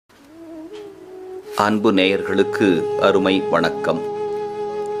அன்பு நேயர்களுக்கு அருமை வணக்கம்.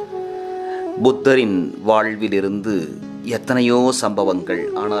 புத்தரின் வாழ்விலிருந்து எத்தனையோ சம்பவங்கள்,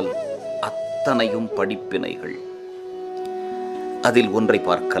 ஆனால் அத்தனையும் படிப்பினைகள். அதில் ஒன்றை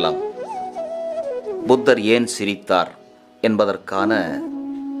பார்க்கலாம். புத்தர் ஏன் சிரித்தார் என்பதற்கான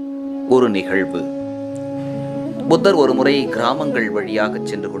ஒரு நிகழ்வு. புத்தர் ஒரு முறை கிராமங்கள் வழியாக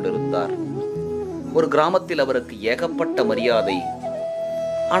சென்று கொண்டிருந்தார். ஒரு கிராமத்தில் அவருக்கு ஏகப்பட்ட மரியாதை.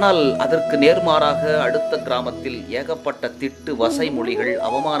 ஆனால் அதற்கு நேர்மாறாக அடுத்த கிராமத்தில் ஏகப்பட்ட திட்டு, வசைமொழிகள்,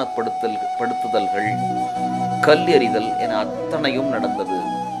 அவமானப்படுத்துதல்கள், கல்லெறிதல் என அத்தனையும் நடந்தது.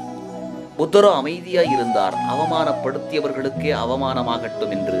 புத்தரோ அமைதியாய் இருந்தார். அவமானப்படுத்தியவர்களுக்கே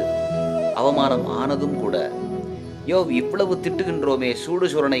அவமானமாகட்டும் என்று. அவமானம் ஆனதும் கூட, இவ்வளவு திட்டுகின்றோமே, சூடு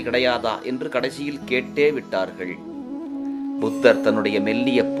சுரணை கிடையாதா என்று கடைசியில் கேட்டே விட்டார்கள். புத்தர் தன்னுடைய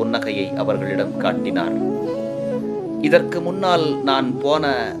மெல்லிய புன்னகையை அவர்களிடம் காட்டினார். இதற்கு முன்னால் நான் போன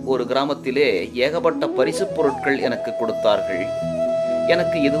ஒரு கிராமத்திலே ஏகப்பட்ட பரிசு பொருட்கள் எனக்கு கொடுத்தார்கள்.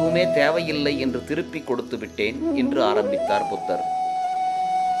 எனக்கு எதுவுமே தேவையில்லை என்று திருப்பி கொடுத்து விட்டேன் என்று ஆரம்பித்தார் புத்தர்.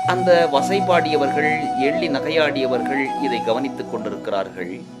 அந்த வசைபாடியவர்கள், எள்ளி நகையாடியவர்கள் இதை கவனித்துக்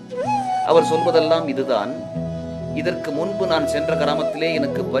கொண்டிருக்கிறார்கள். அவர் சொல்வதெல்லாம் இதுதான்: இதற்கு முன்பு நான் சென்ற கிராமத்திலே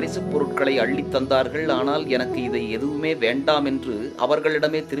எனக்கு பரிசு பொருட்களை அள்ளி தந்தார்கள். ஆனால் எனக்கு இதை எதுவுமே வேண்டாம் என்று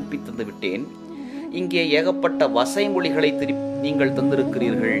அவர்களிடமே திருப்பி தந்து விட்டேன். இங்கே ஏகப்பட்ட வசைமொழிகளை நீங்கள்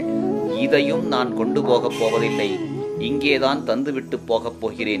தந்திருக்கிறீர்கள். இதையும் நான் கொண்டு போகப் போவதில்லை. இங்கேதான் தந்துவிட்டு போகப்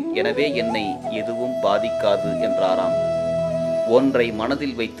போகிறேன். எனவே என்னை எதுவும் பாதிக்காது என்றாராம். ஒன்றை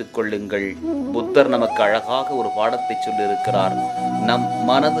மனதில் வைத்துக் கொள்ளுங்கள். புத்தர் நமக்கு அழகாக ஒரு பாடத்தை சொல்லியிருக்கிறார். நம்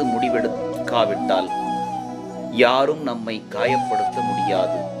மனது முடிவெடுக்காவிட்டால் யாரும் நம்மை காயப்படுத்த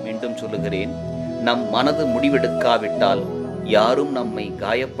முடியாது. மீண்டும் சொல்லுகிறேன், நம் மனது முடிவெடுக்காவிட்டால் யாரும் நம்மை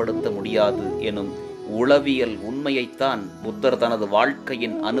காயப்படுத்த முடியாது எனும் உளவியல் உண்மையைத்தான் புத்தர் தனது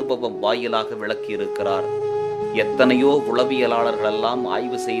வாழ்க்கையின் அனுபவம் வாயிலாக விளக்கியிருக்கிறார். எத்தனையோ உளவியலாளர்களெல்லாம்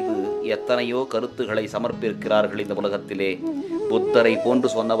ஆய்வு செய்து எத்தனையோ கருத்துக்களை சமர்ப்பிக்கிறார்கள் இந்த உலகத்திலே. புத்தரை போன்று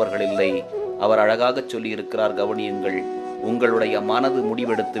சொன்னவர்கள் இல்லை. அவர் அழகாக சொல்லியிருக்கிறார், கவனியுங்கள். உங்களுடைய மனது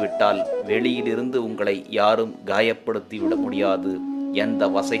முடிவெடுத்து விட்டால் வெளியிலிருந்து உங்களை யாரும் காயப்படுத்தி விட முடியாது, எந்த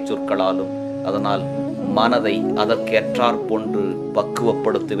வசை சொற்களாலும். அதனால் மனதை அதற்கேற்றாற் போன்று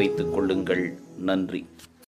பக்குவப்படுத்தி வைத்துக் கொள்ளுங்கள். நன்றி.